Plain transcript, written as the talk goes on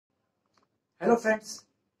Hello friends,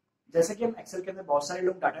 जैसे कि हम एक्सेल के अंदर बहुत सारे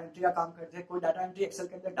लोग डाटा एंट्री का काम करते हैं। कोई डाटा एंट्री एक्सेल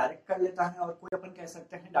के अंदर डायरेक्ट कर लेता है और कोई अपन कह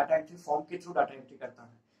सकते हैं डाटा एंट्री फॉर्म के थ्रू डाटा एंट्री करता है।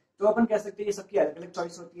 तो अपन कह सकते हैं ये सबकी अलग अलग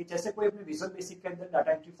चॉइस होती है। जैसे कोई अपने विजुअल बेसिक के अंदर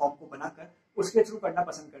डाटा एंट्री फॉर्म को बनाकर उसके थ्रू करना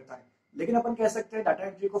पसंद करता है, लेकिन अपन कह सकते हैं डाटा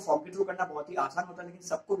एंट्री को फॉर्म के थ्रू करना बहुत ही आसान होता है, लेकिन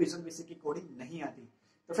सबको विजुअल बेसिक की कोडिंग नहीं आती।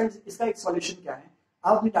 तो फ्रेंड्स, इसका एक सॉल्यूशन क्या है,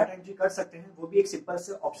 आप अपनी डाटा एंट्री कर सकते हैं, वो भी एक सिंपल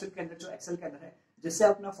से ऑप्शन के अंदर जो एक्सेल के अंदर है, जिससे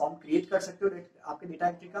आप अपना फॉर्म क्रिएट कर सकते हो आपके डेटा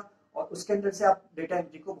एंट्री का, और उसके अंदर से आप डेटा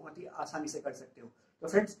एंट्री को बहुत ही आसानी से कर सकते हो। तो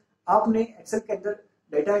फ्रेंड्स, आपने एक्सेल के अंदर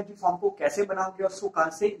डेटा एंट्री फॉर्म को कैसे बनाओगे और उसको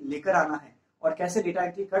कहां से लेकर आना है और कैसे डेटा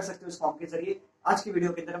एंट्री कर सकते हो इस फॉर्म के जरिए, आज की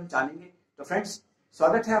वीडियो के अंदर हम जानेंगे। तो फ्रेंड्स,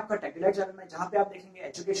 स्वागत है आपका टेक्डीलाइट चैनल में, जहां पे आप देखेंगे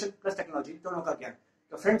एजुकेशन प्लस टेक्नोलॉजी दोनों का ज्ञान।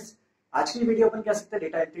 तो फ्रेंड्स, आज की वीडियो अपन कह सकते हैं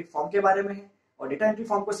डेटा एंट्री फॉर्म के बारे में है, और डेटा एंट्री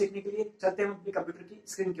फॉर्म को सीखने के लिए चलते हैं अपने कंप्यूटर की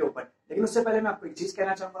स्क्रीन के ऊपर। लेकिन उससे पहले मैं आपको एक चीज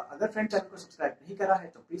कहना चाहूंगा, अगर फ्रेंड चैनल को सब्सक्राइब नहीं करा है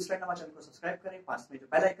तो प्लीज फ्रेंड हमारे चैनल को सब्सक्राइब करें, पास में जो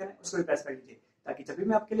बेल आइकन है उसको भी प्रेस कर लीजिए, ताकि जब भी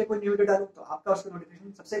मैं आपके लिए कोई न्यू वीडियो डालूं तो आपका उसका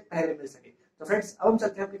नोटिफिकेशन सबसे पहले मिल सके। तो फ्रेंड्स, अब हम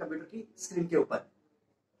चलते हैं अपने कंप्यूटर की स्क्रीन के ऊपर।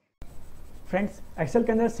 फ्रेंड्स, एक्सेल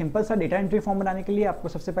के अंदर सिंपल सा डेटा एंट्री फॉर्म बनाने के लिए आपको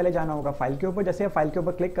सबसे पहले जाना होगा फाइल के ऊपर। जैसे आप फाइल के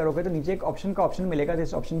ऊपर क्लिक करोगे तो नीचे एक ऑप्शन मिलेगा, तो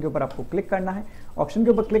इस ऑप्शन के ऊपर आपको क्लिक करना है। ऑप्शन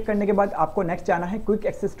के ऊपर क्लिक करने के बाद आपको नेक्स्ट जाना है क्विक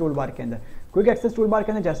एक्सेस टूल बार के अंदर। क्विक एक्सेस टूल बार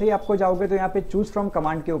के अंदर जैसे ही आपको जाओगे तो यहाँ पे चूज फ्रॉम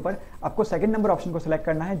कमांड के ऊपर आपको सेकंड नंबर ऑप्शन को सिलेक्ट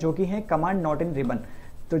करना है, जो कि है कमांड नॉट इन रिबन।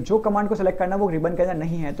 तो जो कमांड को सेलेक्ट करना है वो रिबन के अंदर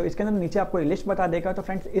नहीं है, तो इसके अंदर नीचे आपको लिस्ट बता देगा। तो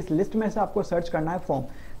फ्रेंड्स, इस लिस्ट में से आपको सर्च करना है फॉर्म।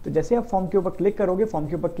 तो जैसे आप फॉर्म के ऊपर क्लिक करोगे, फॉर्म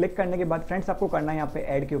के ऊपर क्लिक करने के बाद फ्रेंड्स आपको करना है यहाँ पे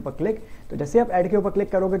ऐड के ऊपर क्लिक। तो जैसे आप ऐड के ऊपर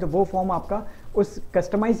क्लिक करोगे तो वो फॉर्म आपका उस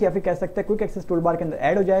कस्टमाइज या फिर कह सकते हैं क्विक एक्सेस टूल बार के अंदर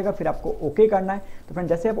ऐड हो जाएगा। फिर आपको ओके करना है। तो फ्रेंड,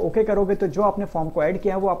 जैसे आप ओके करोगे तो जो आपने फॉर्म को ऐड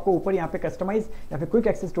किया है वो आपको ऊपर यहाँ पे कस्टमाइज या फिर क्विक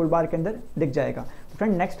एक्सेस टूल बार के अंदर दिख जाएगा। तो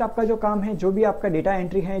फ्रेंड, नेक्स्ट आपका जो काम है, जो भी आपका डेटा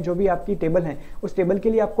एंट्री है, जो भी आपकी टेबल है, उस टेबल के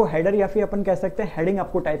लिए आपको हेडर या फिर अपन कह सकते हैं हेडिंग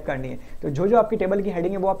आपको टाइप करनी है। तो जो आपकी टेबल की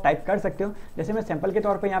हेडिंग है वो आप टाइप कर सकते हो। जैसे मैं सैंपल के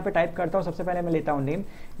तौर पर यहाँ पे टाइप करता हूँ। सबसे पहले मैं लेता हूँ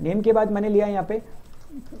नेम के बाद मैंने लिया यहाँ पे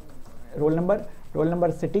रोल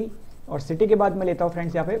नंबर सिटी, और सिटी के बाद मैं लेता हूँ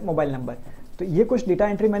फ्रेंड्स यहाँ पे मोबाइल नंबर। तो ये कुछ डेटा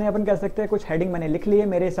एंट्री मैंने अपन कह सकते हैं कुछ हेडिंग मैंने लिख ली है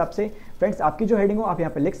मेरे हिसाब से। फ्रेंड्स, आपकी जो हेडिंग हो आप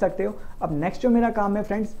यहाँ पे लिख सकते हो। अब नेक्स्ट जो मेरा काम है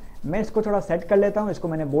फ्रेंड्स, मैं इसको थोड़ा सेट कर लेता हूँ। इसको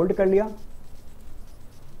मैंने बोल्ड कर लिया,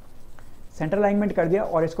 सेंटर अलाइनमेंट कर दिया,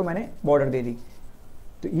 और इसको मैंने बॉर्डर दे दी।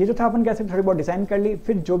 तो ये जो था अपन कैसे थोड़ी बहुत डिजाइन कर ली।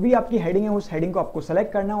 फिर जो भी आपकी हेडिंग है उस हेडिंग को आपको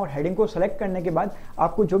सेलेक्ट करना है, और हेडिंग को सेलेक्ट करने के बाद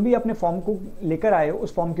आपको जो भी अपने फॉर्म को लेकर आए हो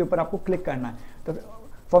उस फॉर्म के ऊपर आपको क्लिक करना है। तो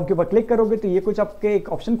फॉर्म के ऊपर क्लिक करोगे तो ये कुछ आपके एक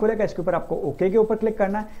ऑप्शन खुलेगा, इसके ऊपर आपको ओके के ऊपर क्लिक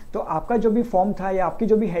करना है। तो आपका जो भी फॉर्म था या आपकी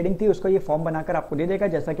जो भी हेडिंग थी उसको ये फॉर्म बनाकर आपको दे देगा,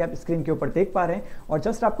 जैसा कि आप स्क्रीन के ऊपर देख पा रहे हैं। और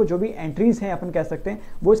जस्ट आपको जो भी एंट्रीज हैं अपन कह सकते हैं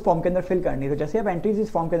वो इस फॉर्म के अंदर फिल करनी है। तो जैसे आप एंट्रीज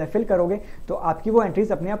इस फॉर्म के अंदर फिल करोगे तो आपकी वो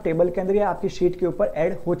एंट्रीज अपने आप टेबल के अंदर या आपकी शीट के ऊपर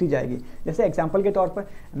ऐड होती जाएगी। जैसे एग्जाम्पल के तौर पर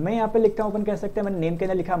मैं यहाँ पे लिखता हूँ, अपन कह सकते हैं मैंने नेम के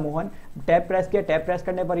अंदर लिखा मोहन, टैब प्रेस किया, टैब प्रेस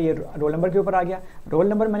करने पर ये रोल नंबर के ऊपर आ गया। रोल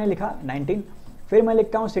नंबर मैंने लिखा 19। फिर मैं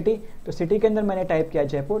लिखता हूँ सिटी, तो सिटी के अंदर मैंने टाइप किया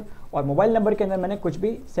जयपुर, और मोबाइल नंबर के अंदर मैंने कुछ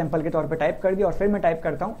भी सैंपल के तौर पे टाइप कर दिया, और फिर मैं टाइप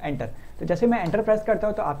करता हूँ एंटर। तो जैसे मैं एंटर प्रेस करता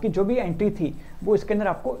हूँ तो आपकी जो भी एंट्री थी वो इसके अंदर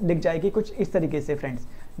आपको दिख जाएगी कुछ इस तरीके से। फ्रेंड्स,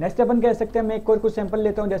 नेक्स्ट अपन कह सकते हैं मैं एक और कुछ सैंपल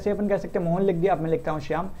लेता हूँ। जैसे अपन कह सकते हैं मोहन लिख दिया, अब मैं लिखता हूँ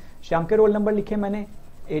श्याम के रोल नंबर लिखे मैंने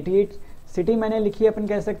 88। सिटी मैंने लिखी है अपन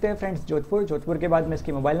कह सकते हैं फ्रेंड्स जोधपुर के बाद मैं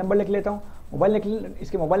इसकी मोबाइल नंबर लिख लेता हूँ।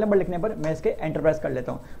 इसके मोबाइल नंबर लिखने पर मैं इसके एंटर प्रेस कर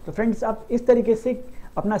लेता हूँ। तो फ्रेंड्स, आप इस तरीके से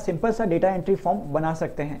अपना सिंपल सा डेटा एंट्री फॉर्म बना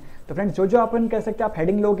सकते हैं। तो फ्रेंड्स, जो अपन कह सकते हैं आप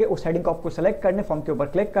हेडिंग लोगे, उस हेडिंग को आपको सेलेक्ट करने, फॉर्म के ऊपर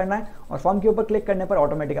क्लिक करना है, और फॉर्म के ऊपर क्लिक करने पर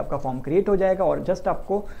ऑटोमेटिक आपका फॉर्म क्रिएट हो जाएगा, और जस्ट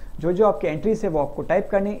आपको जो आपकी एंट्रीज है वो आपको टाइप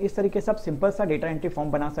करनी है। इस तरीके से आप सिंपल सा डेटा एंट्री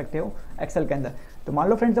फॉर्म बना सकते हो एक्सेल के अंदर। तो मान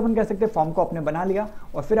लो फ्रेंड्स, अपन कह सकते हैं फॉर्म को आपने बना लिया,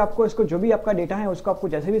 और फिर आपको इसको जो भी आपका डेटा है उसको आपको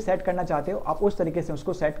जैसे भी सेट करना चाहते हो आप उस तरीके से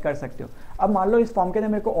उसको सेट कर सकते हो। अब मान लो इस फॉर्म के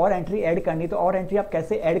अंदर मेरे को और एंट्री ऐड करनी, तो और एंट्री आप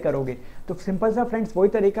कैसे ऐड करोगे? तो सिंपल सा फ्रेंड्स वही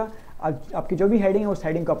तरीका, आपकी जो भी हेडिंग है उस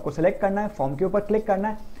हेडिंग को आपको सेलेक्ट करना है, फॉर्म के ऊपर क्लिक करना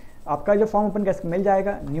है, आपका जो फॉर्म ओपन कैसे मिल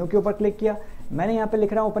जाएगा। न्यू के ऊपर क्लिक किया, मैंने यहाँ पे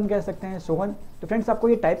लिख रहा हूँ ओपन कह सकते हैं सोहन। तो फ्रेंड्स, आपको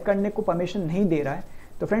ये टाइप करने को परमिशन नहीं दे रहा है।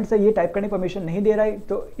 तो फ्रेंड्स, ये टाइप करने की परमिशन नहीं दे रहा है,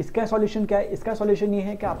 तो इसका सॉल्यूशन क्या है? इसका सॉल्यूशन ये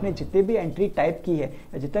है कि आपने जितने भी एंट्री टाइप की है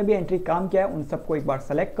या जितना भी एंट्री काम किया है उन सबको एक बार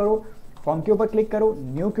सेलेक्ट करो, फॉर्म के ऊपर क्लिक करो,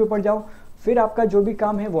 न्यू के ऊपर जाओ, फिर आपका जो भी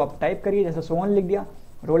काम है वो आप टाइप करिए। जैसे सोहन लिख दिया,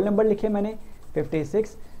 रोल नंबर लिखे मैंने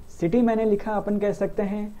 56, सिटी मैंने लिखा अपन कह सकते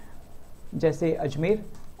हैं जैसे अजमेर,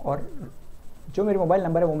 और जो मेरे मोबाइल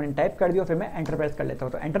नंबर है वो मैंने टाइप कर दिया, फिर मैं एंटर प्रेस कर लेता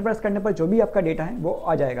हूँ। तो एंटर प्रेस करने पर जो भी आपका डेटा है वो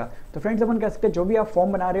आ जाएगा। तो फ्रेंड्स, अपन कह सकते हैं जो भी आप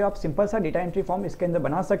फॉर्म बना रहे हो आप सिंपल सा डेटा एंट्री फॉर्म इसके अंदर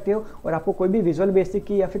बना सकते हो, और आपको कोई भी विजुअल बेसिक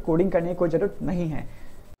की या फिर कोडिंग करने की कोई जरूरत नहीं है।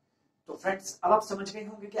 तो फ्रेंड्स, अब आप समझ गए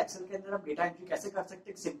होंगे कि एक्सेल के अंदर आप डेटा एंट्री कैसे कर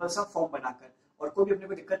सकते हैं सिंपल सा फॉर्म बनाकर, और कोई भी अपने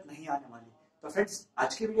को दिक्कत नहीं आने वाली। तो फ्रेंड्स,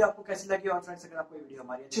 आज की वीडियो आपको कैसी लगी, और फ्रेंड्स अगर आपको ये वीडियो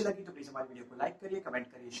हमारी अच्छी लगी तो प्लीज हमारी वीडियो को लाइक करिए, कमेंट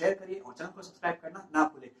करिए, शेयर करिए, और चैनल को सब्सक्राइब करना ना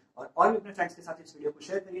भूलें। और भी अपने फ्रेंड्स के साथ इस वीडियो को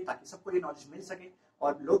शेयर करिए ताकि सबको ये नॉलेज मिल सके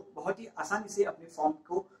और लोग बहुत ही आसानी से अपने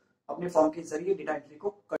फॉर्म के जरिए डेटा एंट्री को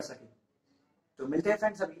कर सके। तो मिलते हैं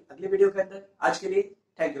फ्रेंड्स अभी अगले वीडियो के अंदर। आज के लिए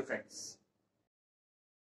थैंक यू फ्रेंड्स।